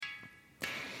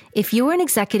If you're an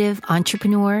executive,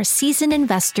 entrepreneur, seasoned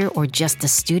investor, or just a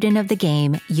student of the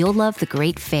game, you'll love The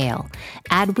Great Fail,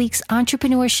 Adweek's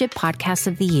entrepreneurship podcast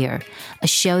of the year, a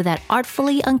show that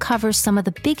artfully uncovers some of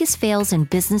the biggest fails in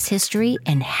business history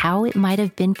and how it might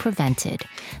have been prevented.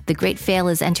 The Great Fail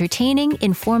is entertaining,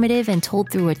 informative, and told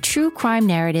through a true crime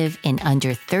narrative in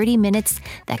under 30 minutes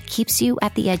that keeps you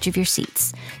at the edge of your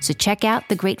seats. So check out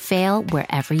The Great Fail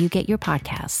wherever you get your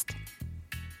podcast.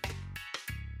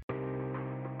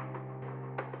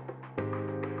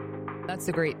 That's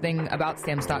the great thing about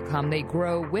Stamps.com. They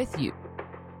grow with you.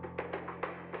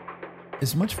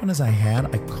 As much fun as I had,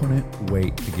 I couldn't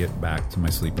wait to get back to my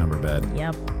Sleep Number bed.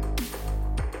 Yep.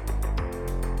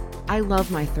 I love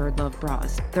my Third Love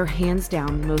bras. They're hands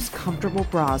down the most comfortable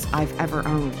bras I've ever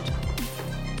owned.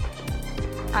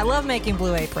 I love making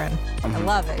Blue Apron. I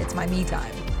love it. It's my me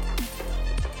time.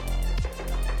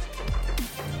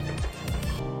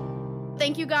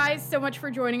 Thank you guys so much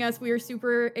for joining us. We are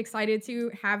super excited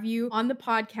to have you on the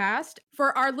podcast.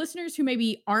 For our listeners who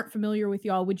maybe aren't familiar with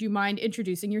y'all, would you mind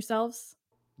introducing yourselves?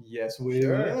 Yes, we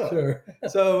will. Sure.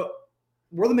 So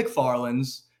we're the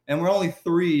McFarlands, and we're only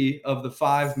 3 of the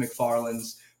 5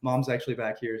 McFarlands. Mom's actually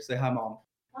back here. Say hi, Mom.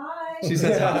 Hi. She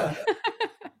says hi.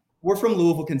 We're from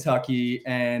Louisville, Kentucky,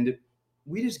 and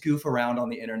we just goof around on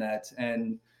the internet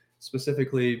and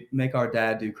specifically make our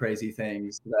dad do crazy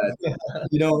things that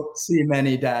you don't see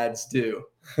many dads do.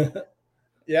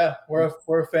 Yeah, we're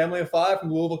a family of 5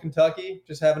 from Louisville, Kentucky,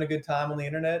 just having a good time on the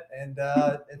internet, and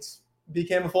it's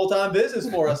became a full-time business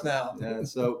for us now. Yeah,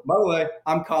 so, by the way,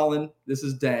 I'm Colin. This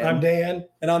is Dan. I'm Dan.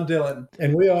 And I'm Dylan.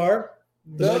 And we are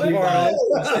the McFarlands.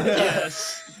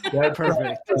 Yes. That's Perfect.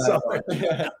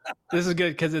 right. This is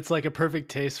good because it's like a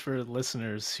perfect taste for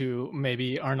listeners who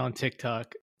maybe aren't on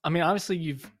TikTok. I mean, obviously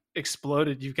you've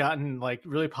exploded. You've gotten like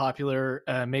really popular,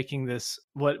 making this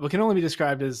what can only be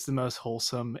described as the most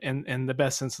wholesome and in the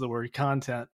best sense of the word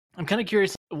content. I'm kind of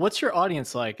curious, what's your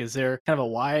audience like? Is there kind of a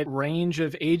wide range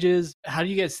of ages? How do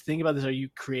you guys think about this? Are you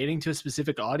creating to a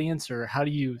specific audience, or how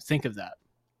do you think of that?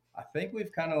 I think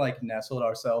we've kind of like nestled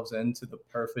ourselves into the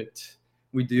perfect,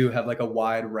 we do have like a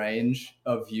wide range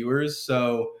of viewers.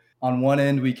 So on one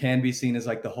end, we can be seen as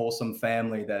like the wholesome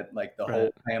family that like the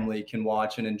whole family can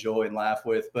watch and enjoy and laugh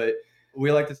with. But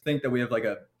we like to think that we have like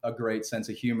a great sense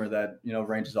of humor that, you know,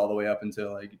 ranges all the way up into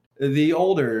like the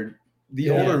older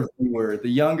viewer, the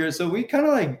younger. So we kind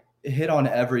of like hit on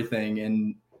everything.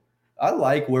 And I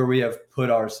like where we have put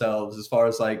ourselves as far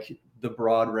as like the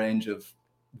broad range of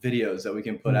videos that we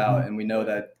can put out. And we know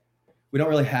that we don't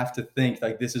really have to think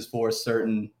like this is for a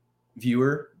certain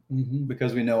viewer.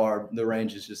 Because we know the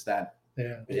range is just that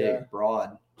big,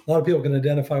 broad. A lot of people can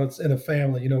identify what's in a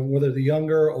family, you know, whether the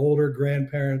younger, older,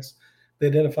 grandparents, they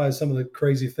identify some of the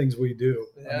crazy things we do.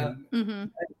 Yeah.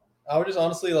 I would just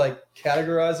honestly like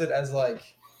categorize it as like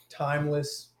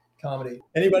timeless comedy.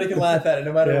 Anybody can laugh at it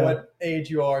no matter what age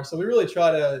you are. So we really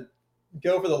try to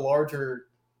go for the larger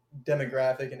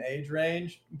demographic and age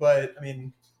range. But I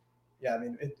mean,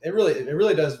 it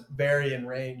really does vary in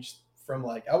range from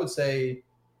like, I would say,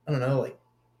 I don't know, like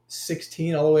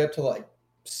 16 all the way up to like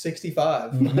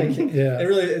 65. Like, it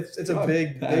really, it's a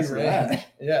big range.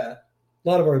 Yeah. A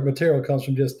lot of our material comes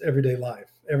from just everyday life.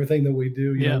 Everything that we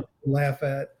do, you know, laugh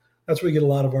at. That's where we get a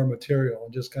lot of our material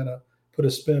and just kind of put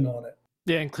a spin on it.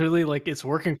 Yeah, and clearly like it's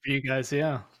working for you guys.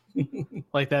 Yeah.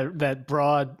 Like that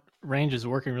broad range is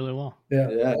working really well.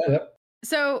 Yeah.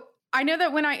 So I know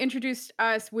that when I introduced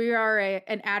us, we are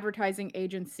an advertising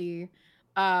agency.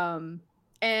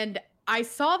 And I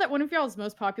saw that one of y'all's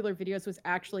most popular videos was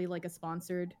actually like a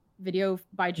sponsored video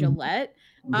by Gillette.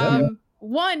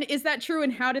 One, is that true?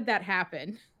 And how did that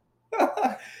happen?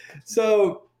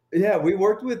 So, yeah, we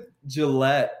worked with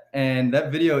Gillette, and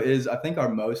that video is, I think, our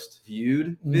most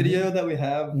viewed video that we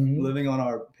have living on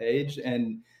our page.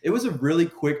 And it was a really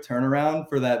quick turnaround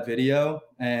for that video.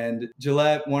 And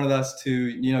Gillette wanted us to,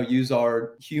 you know, use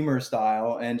our humor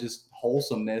style and just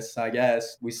wholesomeness, I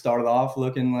guess. We started off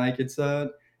looking like it's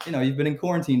you know, you've been in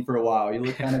quarantine for a while. You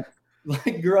look kind of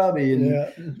like grubby.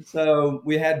 And so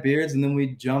we had beards, and then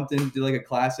we jumped into like a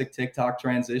classic TikTok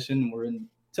transition. We're in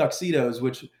tuxedos,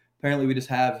 which apparently we just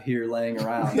have here laying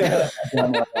around.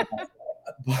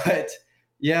 But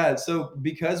yeah, so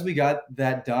because we got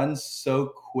that done so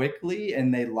quickly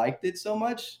and they liked it so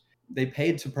much, they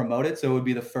paid to promote it. So it would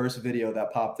be the first video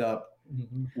that popped up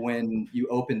when you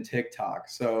open TikTok.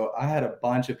 So I had a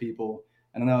bunch of people,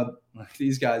 and I know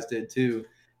these guys did too,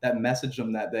 that messaged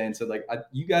them that day and said, like,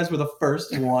 you guys were the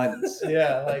first ones.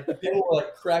 Yeah, like people were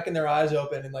like cracking their eyes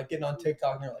open and like getting on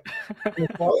TikTok, and they're like, "The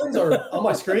Marlins are on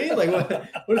my screen? Like,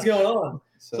 what is going on?"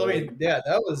 So I mean, yeah,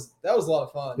 that was a lot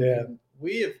of fun. Yeah,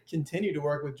 we have continued to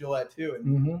work with Gillette too, and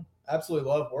Mm-hmm. absolutely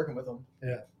love working with them.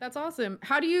 Yeah. That's awesome.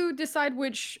 How do you decide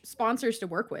which sponsors to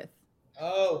work with?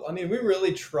 Oh, I mean, we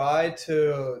really try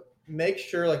to make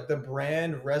sure like the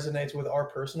brand resonates with our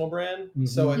personal brand.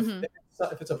 So Mhm.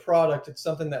 if it's a product, it's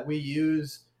something that we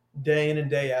use day in and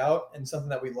day out, and something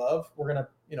that we love, we're gonna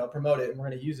promote it and we're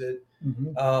gonna use it.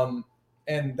 Mm-hmm.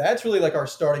 And that's really like our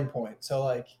starting point. So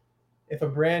like, if a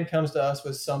brand comes to us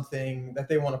with something that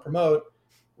they want to promote,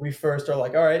 we first are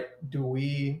like, all right, do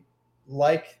we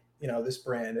like this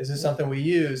brand? Is this something we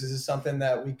use? Is this something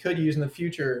that we could use in the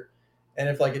future? And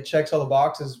if like it checks all the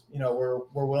boxes, we're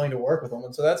willing to work with them.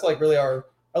 And so that's like really our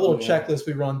little checklist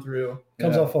we run through.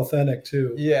 Comes off authentic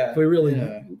too. Yeah. If we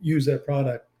really use that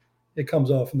product, it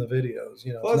comes off in the videos.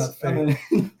 Plus, it's not fake.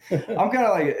 I mean, I'm kind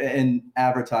of like an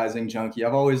advertising junkie.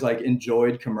 I've always like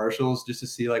enjoyed commercials just to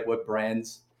see like what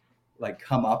brands like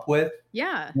come up with.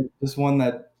 Yeah. This one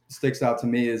that sticks out to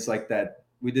me is like that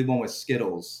we did one with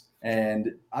Skittles,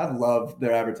 and I love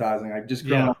their advertising. Like just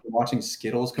growing up and watching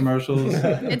Skittles commercials.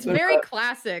 It's very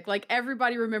classic. Like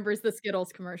everybody remembers the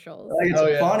Skittles commercials. Like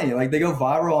it's funny. Like they go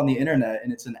viral on the internet,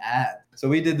 and it's an ad. So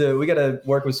we got to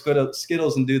work with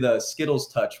Skittles and do the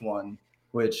Skittles Touch one,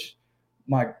 which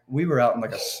we were out in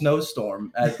like a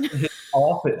snowstorm at his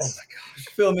office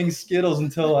filming Skittles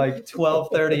until like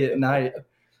 12:30 at night.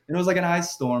 And it was like an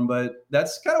ice storm, but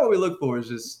that's kind of what we look for, is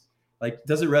just like,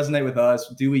 does it resonate with us?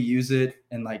 Do we use it?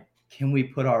 And like, can we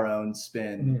put our own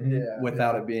spin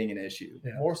without it being an issue?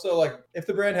 Yeah. More so like, if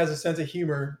the brand has a sense of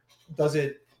humor, does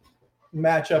it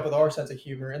match up with our sense of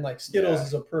humor? And like Skittles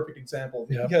is a perfect example,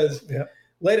 because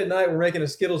late at night we're making a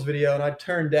Skittles video and I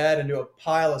turned Dad into a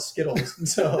pile of Skittles. And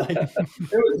so like, it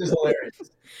was just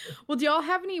hilarious. Well, do y'all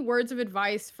have any words of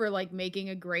advice for like making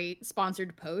a great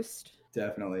sponsored post?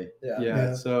 Definitely.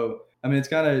 Yeah. So, I mean, it's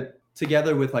kind of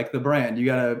together with like the brand. You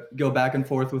got to go back and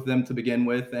forth with them to begin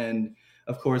with. And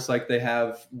of course, like they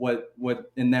have what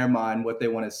in their mind, what they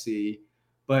want to see.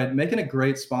 But making a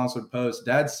great sponsored post,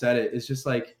 Dad said it, it's just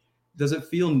like, does it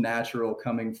feel natural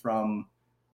coming from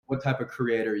what type of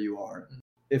creator you are?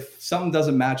 If something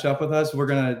doesn't match up with us, we're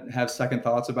going to have second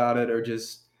thoughts about it, or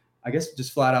just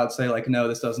flat out say like, no,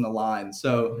 this doesn't align.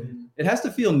 So it has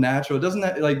to feel natural. It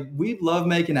doesn't like, we love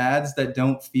making ads that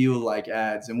don't feel like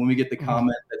ads. And when we get the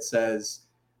comment that says,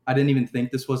 I didn't even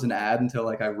think this was an ad until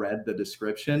like I read the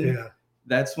description. Yeah.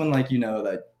 That's when like,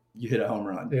 that you hit a home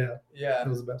run. Yeah. Yeah. That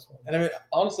was the best one. And I mean,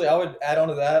 honestly, I would add on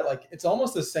to that. Like, it's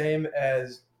almost the same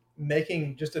as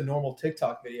making just a normal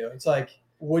TikTok video. It's like,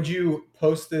 would you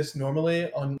post this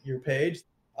normally on your page?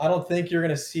 I don't think you're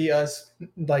going to see us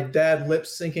like Dad lip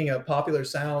syncing a popular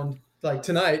sound like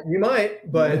tonight. You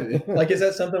might, but like, is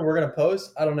that something we're going to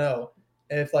post? I don't know.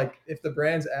 And if the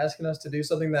brand's asking us to do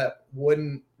something that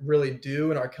wouldn't really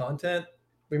do in our content,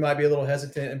 we might be a little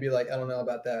hesitant and be like, I don't know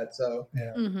about that. So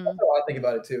Yeah. that's how I think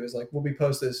about it too, is like, will we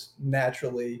post this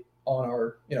naturally on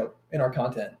our, in our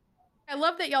content? I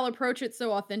love that y'all approach it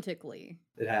so authentically.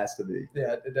 It has to be.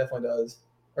 Yeah, it definitely does.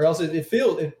 Or else it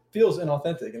feels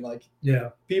inauthentic, and like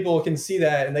people can see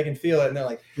that and they can feel it, and they're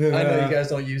like, I know you guys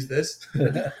don't use this.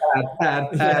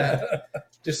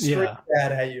 Just straight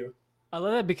bad at you. I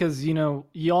love that because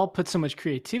y'all put so much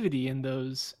creativity in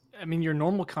those. I mean, your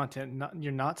normal content,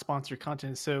 your not sponsored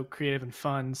content, is so creative and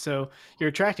fun. So you're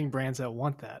attracting brands that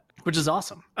want that, which is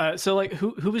awesome. So like,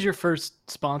 who was your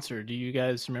first sponsor? Do you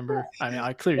guys remember? I mean,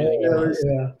 I clearly think it was.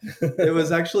 It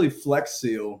was actually Flex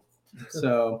Seal.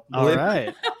 So all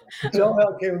right. Tell how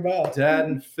it came about. Dad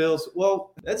and Phil's.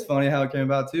 Well, that's funny how it came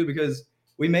about too, because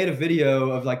we made a video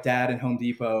of like Dad and Home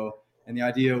Depot, and the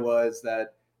idea was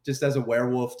that just as a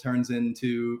werewolf turns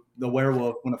into the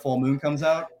werewolf when a full moon comes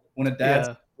out, when a dad's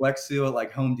Flex Seal at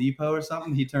like Home Depot or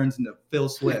something, he turns into Phil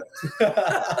Swift.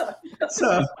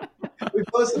 So we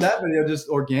posted that video just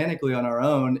organically on our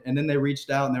own, and then they reached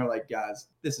out and they were like, guys,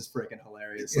 this is freaking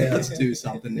hilarious. Like, let's do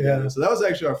something together. So that was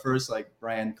actually our first like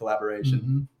brand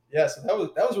collaboration. Yeah,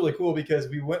 so that was really cool because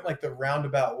we went like the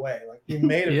roundabout way. Like we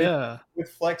made a video with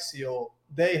Flex Seal.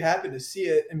 They happened to see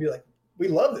it and be like, we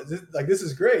love this. This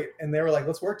is great. And they were like,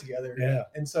 let's work together. Yeah.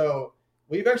 And so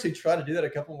we've actually tried to do that a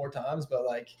couple more times, but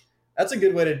like that's a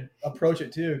good way to approach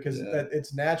it too, because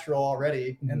it's natural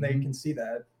already and they can see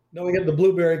that. No, we got the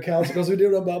Blueberry Council because we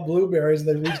did it about blueberries, and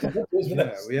they reached out to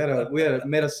us. We had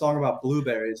made a song about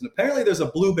blueberries, and apparently there's a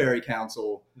Blueberry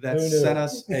Council that sent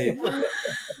us a.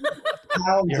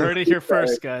 You heard it here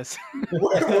first, guys.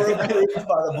 We're approved by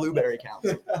the Blueberry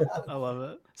Council. I love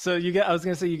it. So I was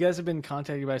gonna say, you guys have been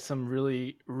contacted by some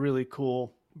really, really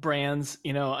cool brands,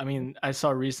 you know, I mean, I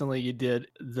saw recently you did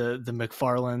the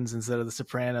McFarlanes instead of the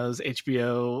Sopranos,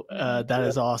 HBO. That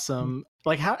is awesome.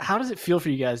 Like, how does it feel for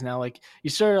you guys now? Like, you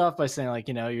started off by saying, like,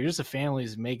 you know, you're just a family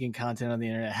who's making content on the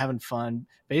internet, having fun,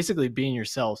 basically being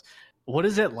yourselves. What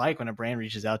is it like when a brand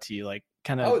reaches out to you? Like,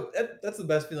 kind of. Oh, that's the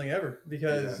best feeling ever,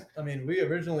 because I mean, we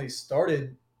originally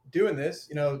started doing this,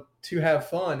 you know, to have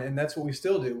fun, and that's what we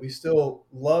still do. We still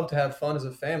love to have fun as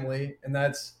a family, and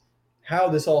that's how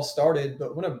this all started.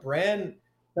 But when a brand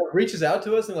reaches out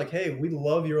to us and like, hey, we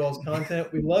love your all's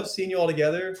content, we love seeing you all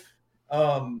together,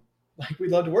 like,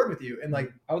 we'd love to work with you. And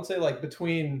like, I would say, like,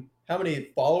 between how many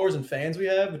followers and fans we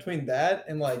have, between that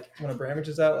and like when a brand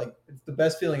reaches out, like, it's the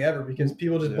best feeling ever, because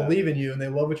people just believe in you and they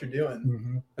love what you're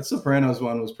doing. That Sopranos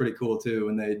one was pretty cool too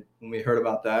when we heard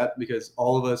about that, because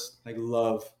all of us like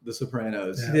love the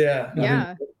Sopranos. Yeah. I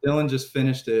mean, Dylan just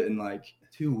finished it in like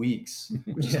 2 weeks,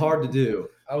 which is hard to do.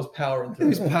 I was powering through.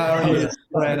 He's powering the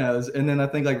Sopranos, and then I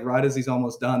think like right as he's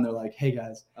almost done, they're like, "Hey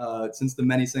guys, since the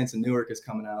Many Saints in Newark is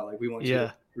coming out, like we want you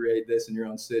to create this in your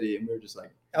own city." And we were just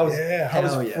like, I was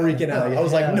freaking out. I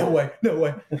was like, "No way, no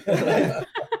way!"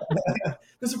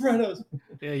 The Sopranos.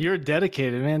 Yeah, you're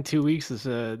dedicated, man. 2 weeks is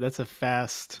that's a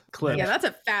fast clip. Yeah, that's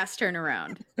a fast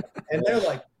turnaround. And they're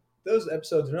like, those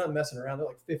episodes are not messing around. They're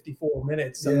like 54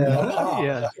 minutes.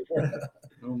 Yeah.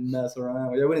 Don't mess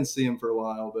around. Yeah, we didn't see him for a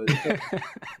while, but.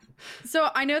 So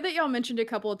I know that y'all mentioned a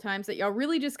couple of times that y'all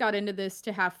really just got into this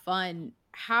to have fun.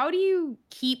 How do you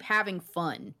keep having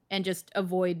fun and just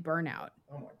avoid burnout?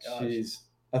 Oh my gosh. Jeez.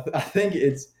 I think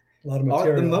it's a lot of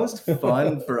material. The most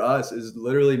fun for us is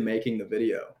literally making the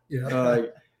video. Yeah.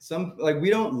 We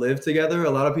don't live together. A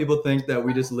lot of people think that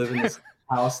we just live in this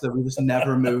house that we just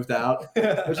never moved out,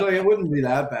 which like it wouldn't be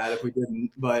that bad if we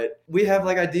didn't. But we have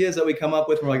like ideas that we come up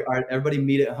with. We're like, all right, everybody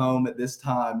meet at home at this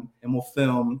time, and we'll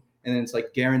film. And then it's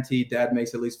like guaranteed Dad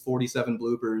makes at least 47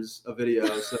 bloopers a video.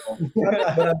 So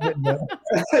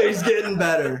he's getting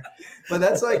better. But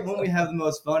that's like when we have the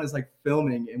most fun is like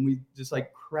filming, and we just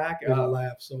like crack up. I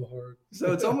laugh so hard.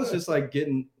 So it's almost just like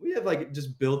we have like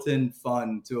just built-in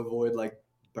fun to avoid like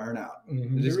burnout.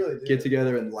 Just really get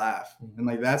together and laugh. And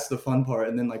like that's the fun part.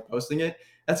 And then like posting it,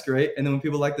 that's great. And then when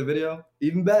people like the video,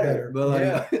 even better. But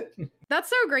like that's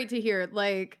so great to hear.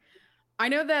 Like, I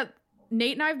know that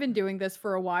Nate and I have been doing this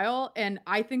for a while, and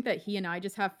I think that he and I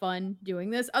just have fun doing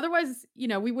this. Otherwise, you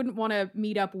know, we wouldn't want to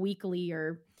meet up weekly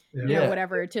or you know,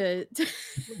 whatever to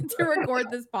record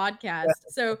this podcast.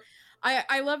 So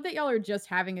I love that y'all are just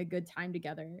having a good time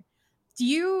together.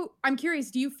 I'm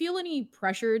curious, do you feel any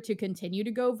pressure to continue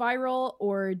to go viral,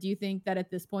 or do you think that at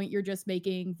this point you're just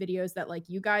making videos that like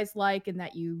you guys like and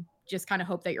that you just kind of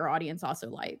hope that your audience also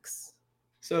likes?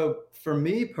 So for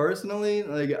me personally,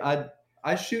 like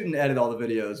I shoot and edit all the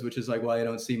videos, which is like why you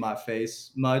don't see my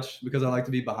face much, because I like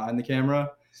to be behind the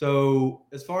camera. So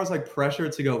as far as like pressure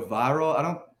to go viral,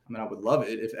 I would love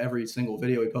it if every single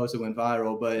video we posted went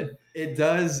viral, but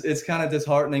it's kind of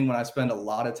disheartening when I spend a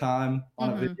lot of time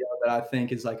on a video that I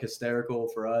think is like hysterical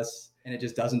for us and it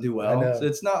just doesn't do well. So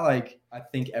it's not like I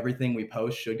think everything we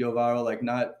post should go viral. Like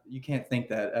you can't think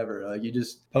that ever. Like you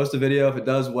just post a video. If it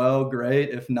does well, great.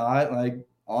 If not, like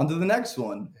on to the next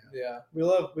one. Yeah. We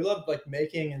love like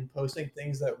making and posting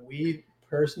things that we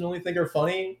personally think are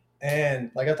funny. And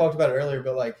like I talked about it earlier,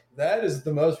 but like that is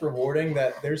the most rewarding,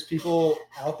 that there's people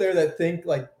out there that think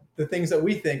like the things that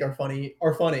we think are funny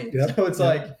are funny. Yep. So it's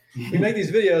like we make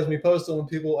these videos and we post them and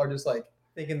people are just like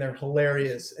thinking they're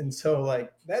hilarious. And so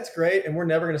like that's great. And we're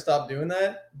never going to stop doing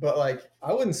that. But like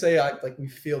I wouldn't say we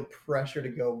feel pressure to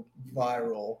go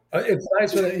viral. It's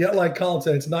nice when like Colin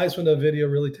said, it's nice when a video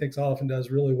really takes off and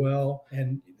does really well.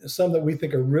 And some that we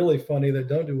think are really funny that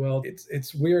don't do well.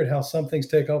 It's weird how some things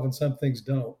take off and some things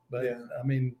don't. But I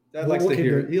mean, he likes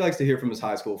to hear from his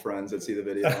high school friends that see the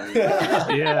video.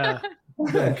 Yeah.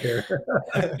 I don't care.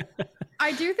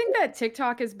 I do think that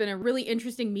TikTok has been a really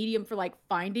interesting medium for like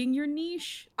finding your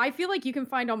niche. I feel like you can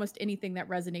find almost anything that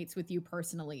resonates with you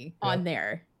personally on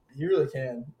there. You really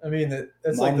can. I mean,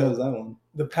 that's Mom like knows that one.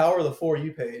 The power of the For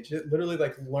You page. It literally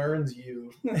like learns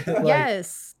you.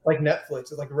 Yes. Like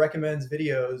Netflix, it like recommends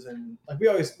videos, and like we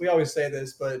always say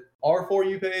this, but our For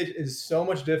You page is so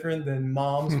much different than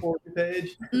Mom's For You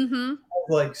page.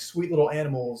 Like sweet little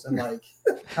animals and like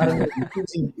how to make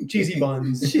cheesy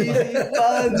buns.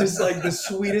 Just like the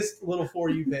sweetest little For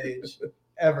You page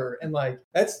ever. And like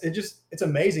it's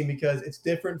amazing because it's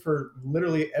different for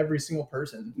literally every single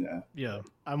person. Yeah.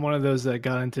 I'm one of those that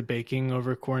got into baking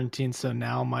over quarantine, so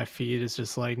now my feed is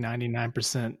just like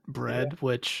 99% bread,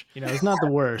 which, you know, is not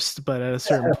the worst, but at a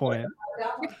certain point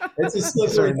It's a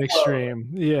slippery Sort of slope. extreme.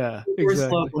 Yeah, We're exactly.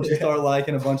 slow once you start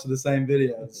liking a bunch of the same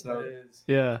videos. So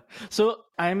Yeah. So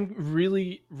I'm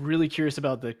really, really curious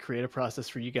about the creative process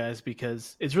for you guys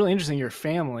because it's really interesting. Your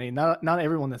family, not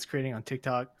everyone that's creating on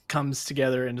TikTok comes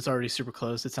together and is already super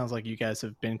close. It sounds like you guys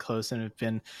have been close and have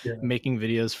been making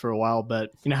videos for a while.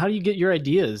 But how do you get your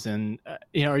ideas? And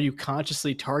are you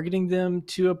consciously targeting them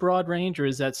to a broad range, or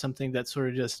is that something that sort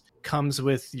of just comes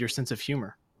with your sense of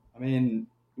humor? I mean,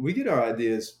 we get our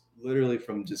ideas literally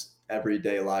from just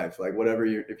everyday life, like whatever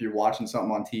if you're watching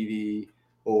something on TV,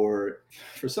 or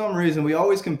for some reason we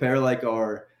always compare like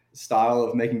our style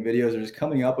of making videos or just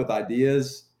coming up with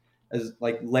ideas as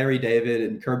like Larry David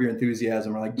and Curb Your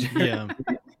Enthusiasm, or like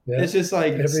it's just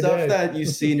like Every stuff day. that you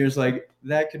see and you're just like,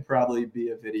 that could probably be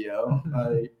a video.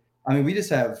 I mean,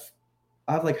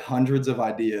 I have like hundreds of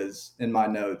ideas in my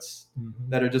notes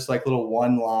that are just like little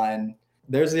one line.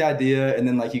 There's the idea, and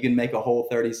then like you can make a whole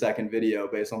 30-second video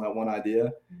based on that one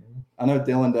idea. I know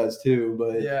Dylan does too,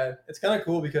 but yeah, it's kind of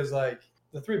cool because like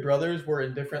the three brothers were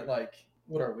in different, like,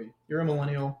 what are we? You're a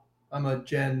millennial. I'm a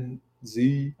Gen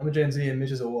Z. I'm a Gen Z, and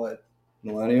Mitch is a what?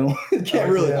 Millennial.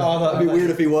 Can't really. It'd be weird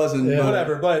if he wasn't. Yeah, but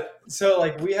whatever. But so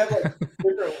like we have like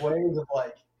different ways of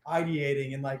like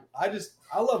ideating, and like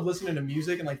I love listening to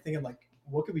music and like thinking like,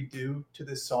 what could we do to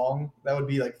this song that would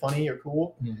be like funny or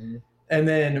cool? And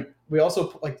then we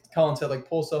also, like Colin said, like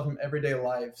pull stuff from everyday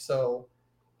life. So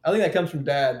I think that comes from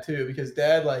Dad too, because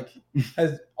Dad like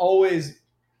has always,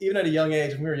 even at a young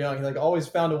age when we were young, he like always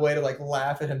found a way to like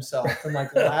laugh at himself and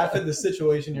like laugh at the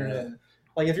situation you're in.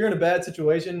 Like if you're in a bad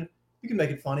situation, you can make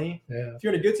it funny. Yeah. If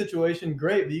you're in a good situation,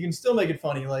 great, but you can still make it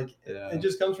funny. Like it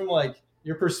just comes from like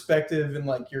your perspective and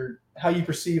like how you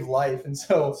perceive life. And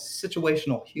so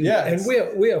situational humor. Yeah. And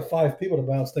we have 5 people to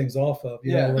bounce things off of.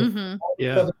 You know,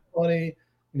 if funny,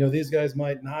 these guys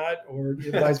might not, or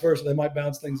vice versa. They might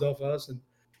bounce things off us, and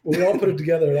when we all put it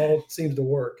together, it all seems to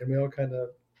work, and we all kind of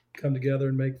come together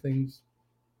and make things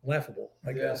laughable,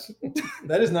 I guess.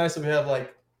 That is nice that we have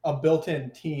like a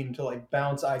built-in team to like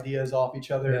bounce ideas off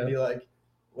each other and be like,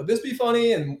 would this be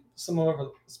funny? And some of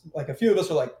us, like a few of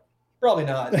us are like, probably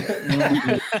not.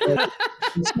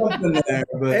 Something there,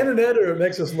 but And an editor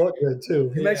makes us look good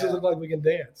too. He makes us look like we can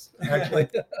dance. Actually,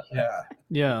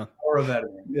 Yeah. Or of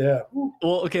editing. Yeah.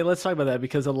 Well, okay, let's talk about that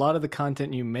because a lot of the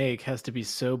content you make has to be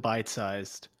so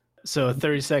bite-sized. So a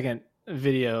 30-second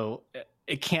video,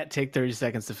 it can't take 30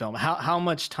 seconds to film. How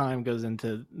much time goes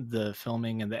into the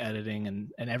filming and the editing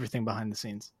and everything behind the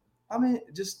scenes? I mean,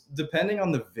 just depending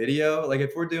on the video, like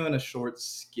if we're doing a short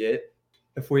skit,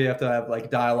 if we have to have like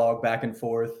dialogue back and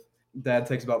forth, Dad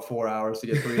takes about 4 hours to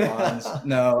get 3 lines.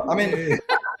 No, I mean,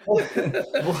 we'll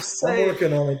say, I'm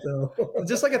working on it though.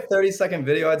 Just like a 30-second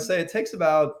video, I'd say it takes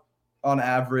about, on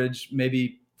average,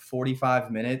 maybe 45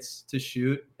 minutes to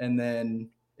shoot. And then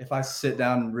if I sit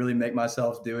down and really make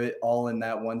myself do it all in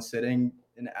that one sitting,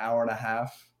 an hour and a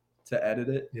half to edit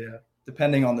it. Yeah.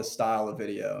 Depending on the style of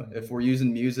video. If we're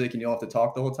using music and you don't have to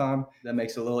talk the whole time, that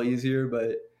makes it a little easier.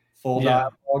 But full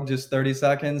dialogue, just 30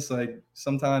 seconds, like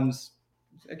sometimes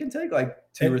it can take like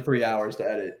 2 or 3 hours to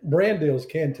edit. Brand deals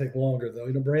can take longer though.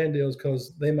 Brand deals,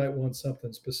 because they might want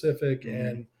something specific,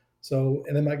 and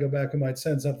they might go back and might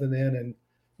send something in, and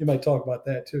you might talk about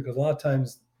that too, because a lot of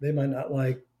times they might not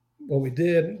like what we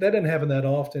did. That doesn't happen that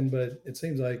often, but it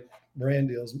seems like brand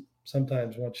deals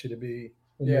sometimes want you to be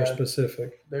more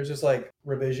specific. There's just like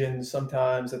revisions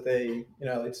sometimes that they,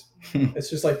 it's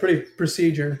just like pretty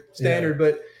procedure standard.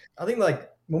 But I think like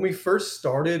when we first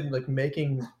started like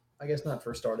making, I guess not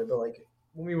first started, but like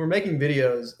when we were making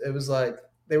videos, it was like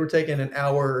they were taking an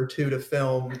hour or two to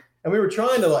film, and we were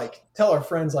trying to like tell our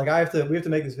friends like we have to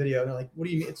make this video, and they're like, what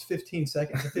do you mean? It's 15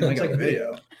 seconds. It's a 15-second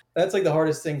video. That's like the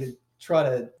hardest thing to try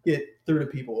to get through to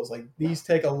people. Is like these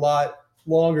take a lot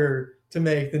longer to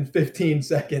make than 15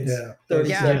 seconds. 30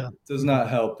 seconds. It does not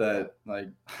help that like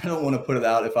I don't want to put it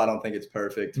out if I don't think it's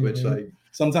perfect, which like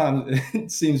sometimes it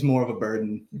seems more of a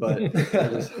burden, but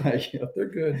they're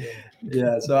good.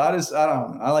 Yeah. So I don't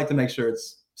know. I like to make sure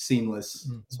it's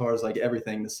seamless as far as like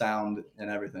everything, the sound and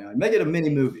everything. Like make it a mini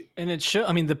movie. And it shows,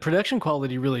 I mean, the production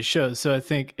quality really shows. So I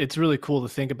think it's really cool to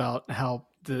think about how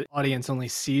the audience only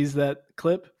sees that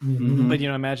clip, but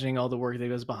imagining all the work that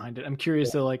goes behind it. I'm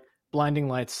curious though, like Blinding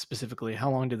Lights specifically, how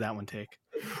long did that one take?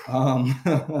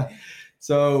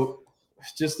 So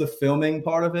just the filming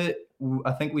part of it,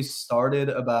 I think we started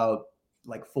about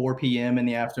like 4 p.m. in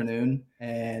the afternoon,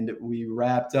 and we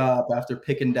wrapped up after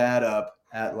picking Dad up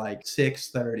at like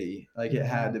 6:30. Like it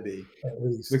had to be, at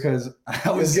least, because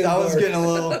I was getting a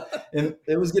little,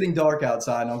 it was getting dark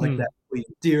outside, and I was like, Dad, please,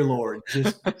 dear Lord,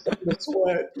 just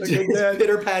sweat, just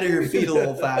pitter patter your feet a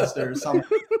little faster or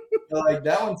something. So like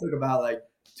that one took about like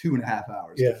 2.5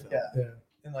 hours. Yeah. To film. Yeah.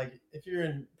 And like if you're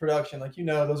in production, like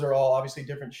those are all obviously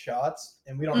different shots,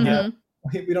 and we don't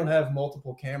have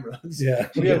multiple cameras. Yeah.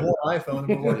 We have one iPhone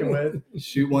that we're working with.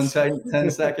 Shoot one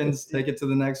 10 seconds, take it to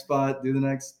the next spot, do the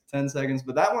next 10 seconds.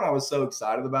 But that one I was so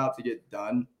excited about to get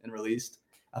done and released.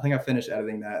 I think I finished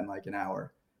editing that in like an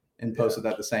hour and posted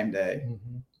that the same day.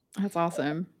 That's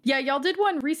awesome. Yeah, y'all did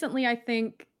one recently. I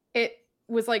think it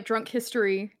was like drunk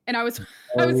history, and I was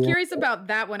curious about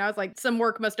that one. I was like, some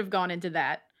work must have gone into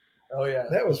that. Oh yeah,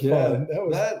 that was fun.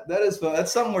 That is fun.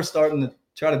 That's something we're starting to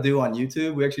try to do on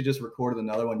YouTube. We actually just recorded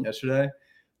another one yesterday,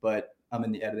 but I'm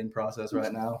in the editing process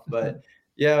right now. But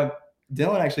yeah,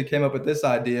 Dylan actually came up with this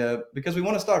idea because we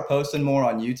want to start posting more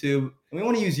on YouTube, and we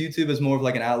want to use YouTube as more of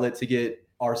like an outlet to get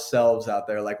ourselves out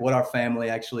there, like what our family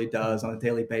actually does on a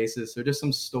daily basis, or just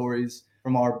some stories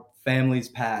from our family's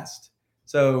past.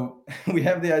 So we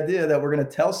have the idea that we're going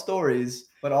to tell stories,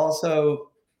 but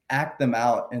also act them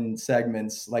out in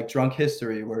segments like Drunk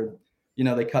History, where, you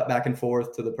know, they cut back and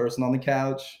forth to the person on the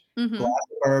couch, glass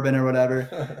of bourbon or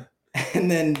whatever. And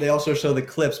then they also show the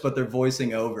clips, but they're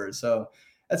voicing over. So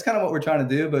that's kind of what we're trying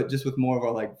to do, but just with more of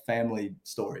our like family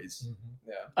stories.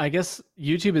 Yeah. I guess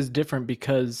YouTube is different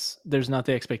because there's not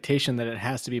the expectation that it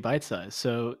has to be bite-sized.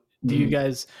 So do you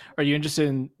guys, are you interested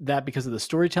in that because of the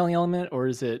storytelling element, or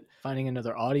is it finding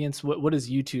another audience? What does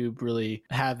YouTube really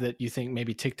have that you think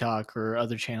maybe TikTok or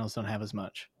other channels don't have as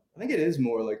much? I think it is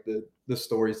more like the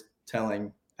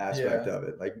storytelling aspect of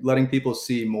it, like letting people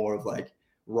see more of like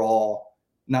raw,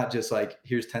 not just like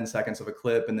here's 10 seconds of a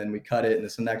clip and then we cut it and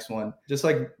it's the next one. Just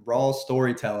like raw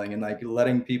storytelling and like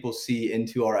letting people see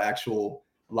into our actual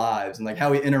lives and like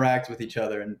how we interact with each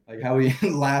other and like how we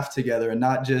laugh together, and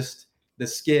not just the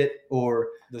skit or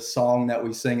the song that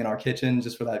we sing in our kitchen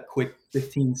just for that quick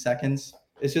 15 seconds.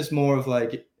 It's just more of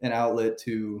like an outlet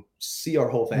to see our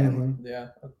whole family. Yeah.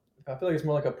 I feel like it's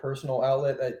more like a personal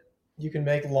outlet that you can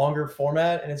make longer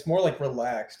format, and it's more like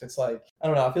relaxed. It's like, I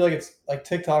don't know. I feel like it's like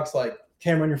TikTok's like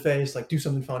camera in your face, like do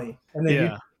something funny. And then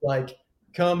you like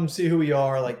come see who we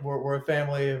are. Like we're a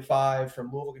family of 5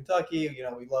 from Louisville, Kentucky. You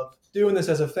know, we love doing this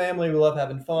as a family. We love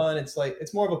having fun. It's like,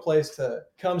 it's more of a place to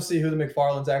come see who the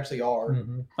McFarlands actually are.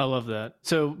 I love that.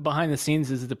 So behind the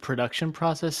scenes, is the production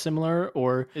process similar,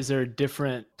 or is there a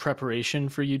different preparation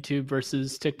for YouTube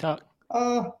versus TikTok?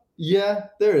 Yeah,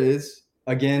 there is.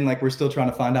 Again, like we're still trying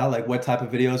to find out like what type of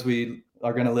videos we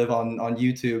are going to live on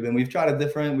YouTube. And we've tried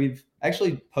we've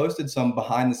actually posted some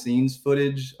behind the scenes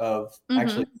footage of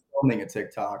actually filming a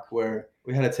TikTok, where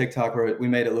we had a TikTok where we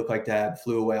made it look like Dad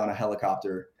flew away on a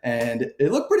helicopter, and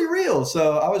it looked pretty real.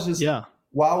 So I was just,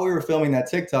 while we were filming that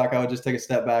TikTok, I would just take a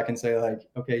step back and say like,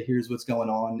 okay, here's what's going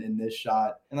on in this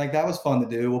shot. And like, that was fun to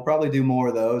do. We'll probably do more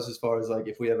of those, as far as like,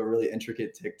 if we have a really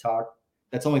intricate TikTok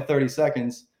that's only 30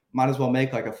 seconds, might as well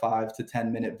make like a 5 to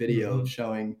 10 minute video of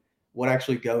showing what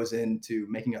actually goes into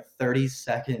making a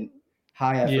 30-second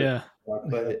high effort TikTok.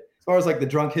 But as far as like the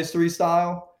Drunk History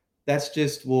style, that's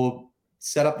just, we'll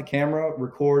set up the camera,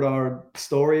 record our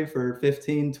story for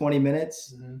 15, 20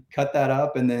 minutes, cut that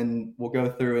up, and then we'll go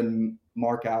through and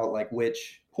mark out like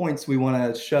which points we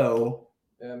want to show.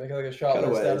 Yeah, make like a shot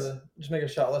list make a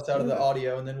shot list out of the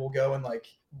audio, and then we'll go and like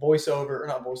not voiceover,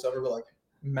 but like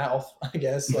mouth, I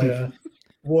guess, like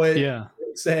what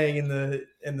saying in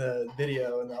the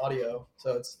video and the audio.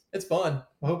 So it's fun.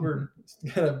 I hope we're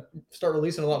gonna start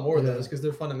releasing a lot more of those because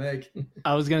they're fun to make.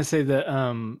 I was gonna say that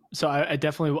so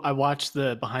I watched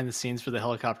the behind the scenes for the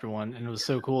helicopter one, and it was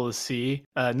so cool to see,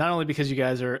 not only because you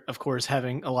guys are of course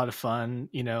having a lot of fun,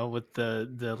 you know, with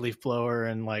the leaf blower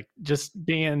and like just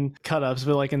being cut ups,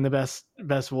 but like in the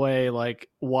best way, like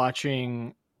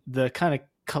watching the kind of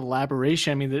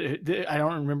collaboration. I mean, I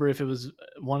don't remember if it was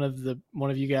one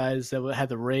of you guys that had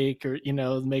the rake, or, you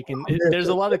know, making it, there's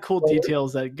a lot of cool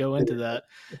details that go into that.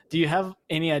 Do you have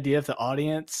any idea if the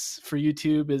audience for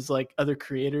YouTube is like other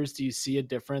creators? Do you see a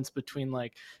difference between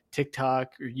like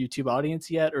TikTok or YouTube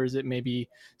audience yet, or is it maybe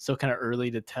still kind of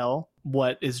early to tell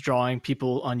what is drawing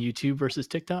people on YouTube versus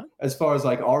TikTok? As far as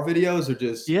like our videos, or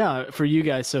just for you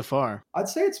guys so far? I'd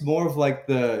say it's more of like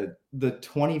the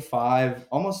 25,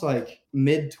 almost like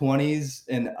mid-20s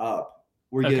and up.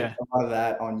 We're getting a lot of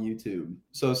that on YouTube.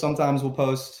 So sometimes we'll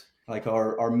post like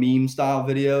our meme style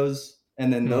videos,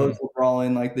 and then those will draw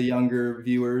in like the younger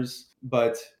viewers.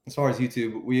 But as far as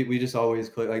YouTube, we just always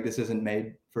click like, this isn't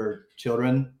made for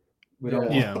children. We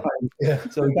don't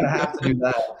so we kind of have to do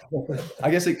that. I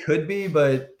guess it could be,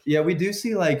 but yeah, we do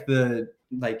see like the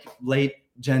late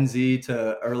Gen Z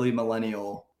to early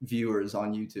millennial viewers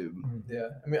on YouTube. Yeah.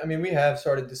 I mean, we have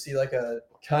started to see like a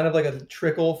kind of like a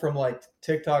trickle from like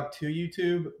TikTok to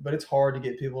YouTube, but it's hard to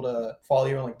get people to follow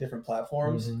you on like different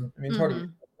platforms. I mean, it's hard to get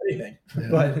anything,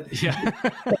 but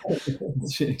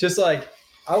just like,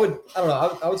 I would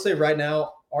say right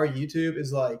now, our YouTube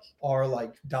is like our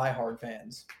like diehard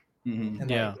fans.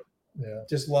 And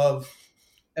just love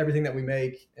everything that we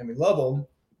make, and we love them,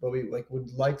 but we like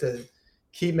would like to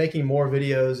keep making more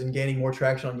videos and gaining more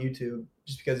traction on YouTube,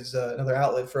 just because it's another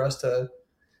outlet for us to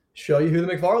show you who the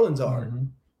McFarlands are.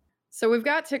 So we've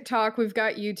got TikTok, we've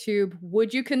got YouTube.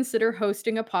 Would you consider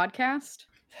hosting a podcast?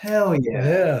 Hell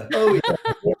yeah. Oh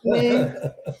yeah.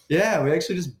 Yeah, we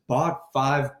actually just bought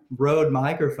 5 Rode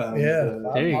microphones. Yeah,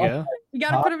 there you go. You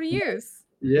got to put them to use.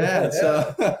 Yeah,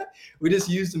 so we just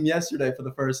used them yesterday for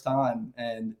the first time,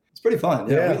 and it's pretty fun.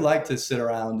 Yeah, we like to sit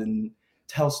around and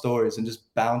tell stories and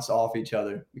just bounce off each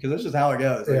other, because that's just how it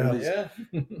goes. Like,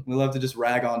 we love to just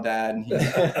rag on Dad, and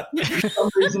he, for some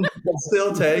reason,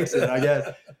 still takes it, I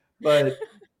guess. But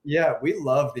yeah, we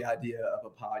love the idea of a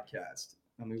podcast.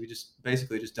 I mean, we just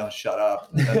basically just don't shut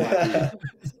up. That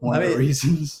might be one of the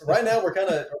reasons. Right now, we're kind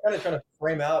of trying to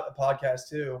frame out a podcast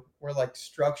too. We're like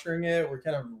structuring it. We're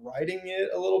kind of writing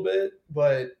it a little bit,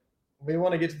 but we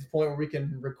want to get to the point where we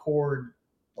can record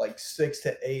like 6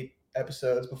 to 8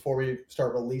 episodes before we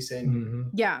start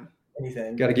releasing.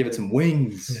 Anything. Got to give it some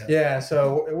wings. Yeah.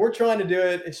 So we're trying to do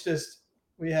it. It's just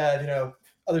we had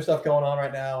other stuff going on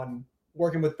right now, and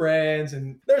working with brands,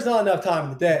 and there's not enough time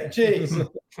in the day. Jeez.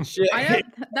 I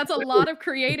know that's a lot of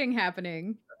creating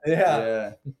happening.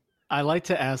 Yeah. I like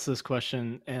to ask this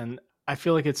question, and I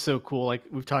feel like it's so cool. Like,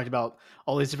 we've talked about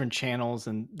all these different channels,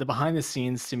 and the behind the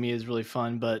scenes to me is really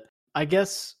fun. But I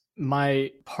guess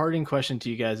my parting question to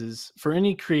you guys is, for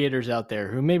any creators out there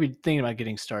who may be thinking about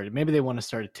getting started, maybe they want to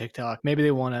start a TikTok, maybe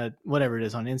they want to, whatever it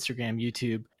is, on Instagram,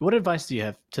 YouTube, what advice do you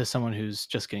have to someone who's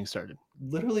just getting started?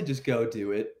 Literally just go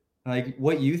do it. Like,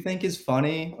 what you think is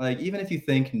funny, like, even if you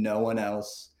think no one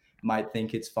else might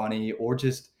think it's funny, or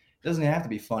just, it doesn't have to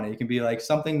be funny. It can be like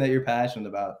something that you're passionate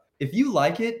about. If you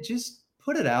like it, just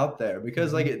put it out there,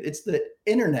 because like it's the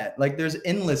internet. Like, there's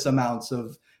endless amounts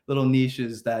of little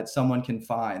niches that someone can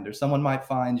find, or someone might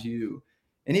find you.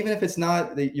 And even if it's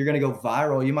not that you're going to go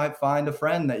viral, you might find a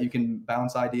friend that you can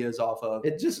bounce ideas off of.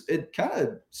 It kind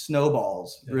of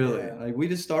snowballs, really. Like, we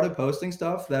just started posting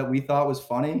stuff that we thought was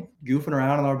funny, goofing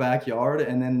around in our backyard.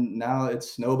 And then now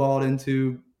it's snowballed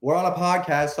into, we're on a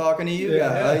podcast talking to you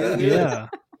guys.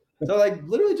 So like,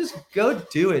 literally just go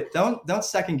do it. Don't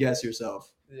second guess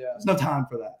yourself. There's no time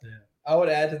for that. I would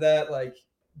add to that, like,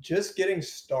 just getting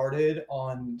started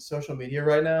on social media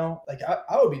right now, like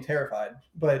I would be terrified,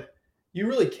 but you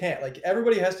really can't. Like,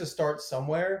 everybody has to start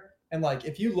somewhere. And like,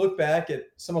 if you look back at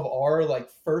some of our like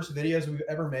first videos we've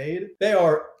ever made, they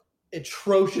are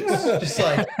atrocious. Just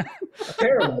like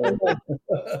terrible.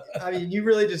 I mean, you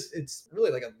really just, it's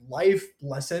really like a life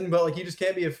lesson, but like, you just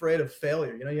can't be afraid of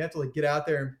failure. You have to like get out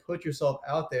there and put yourself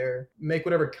out there, make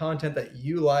whatever content that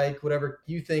you like, whatever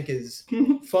you think is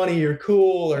funny or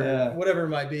cool or whatever it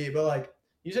might be. But like,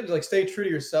 you just have to like stay true to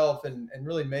yourself and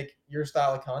really make your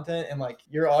style of content, and like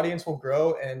your audience will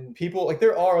grow, and people, like,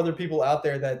 there are other people out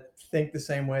there that think the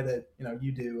same way that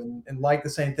you do and like the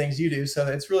same things you do. So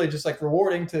it's really just like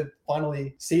rewarding to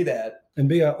finally see that and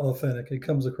be authentic. It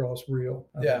comes across real.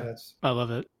 I love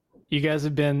it. You guys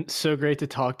have been so great to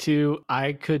talk to.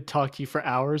 I could talk to you for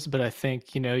hours, but I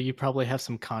think, you probably have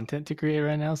some content to create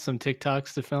right now, some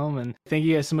TikToks to film. And thank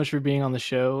you guys so much for being on the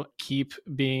show. Keep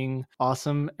being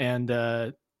awesome, and,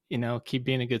 keep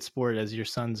being a good sport, as your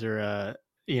sons are,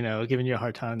 giving you a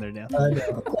hard time there now. I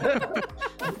know.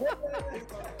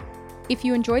 If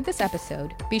you enjoyed this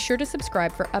episode, be sure to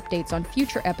subscribe for updates on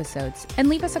future episodes, and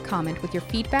leave us a comment with your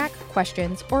feedback,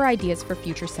 questions, or ideas for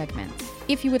future segments.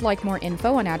 If you would like more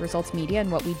info on Ad Results Media and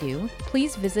what we do,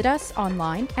 please visit us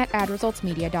online at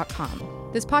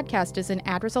adresultsmedia.com. This podcast is an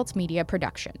Ad Results Media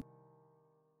production.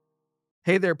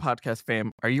 Hey there, podcast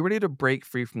fam. Are you ready to break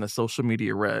free from the social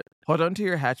media rut? Hold on to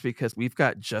your hatch, because we've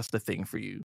got just the thing for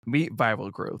you. Meet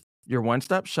Viral Growth, your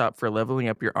one-stop shop for leveling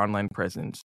up your online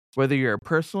presence. Whether you're a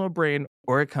personal brand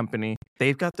or a company,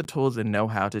 they've got the tools and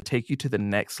know-how to take you to the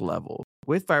next level.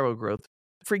 With Viral Growth,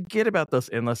 forget about those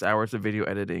endless hours of video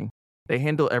editing. They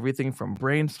handle everything from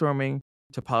brainstorming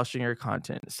to polishing your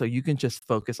content, so you can just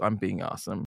focus on being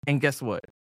awesome. And guess what?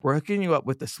 We're hooking you up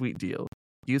with a sweet deal.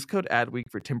 Use code ADWEEK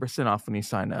for 10% off when you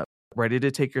sign up. Ready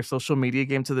to take your social media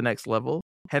game to the next level?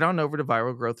 Head on over to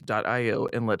viralgrowth.io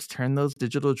and let's turn those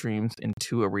digital dreams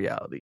into a reality.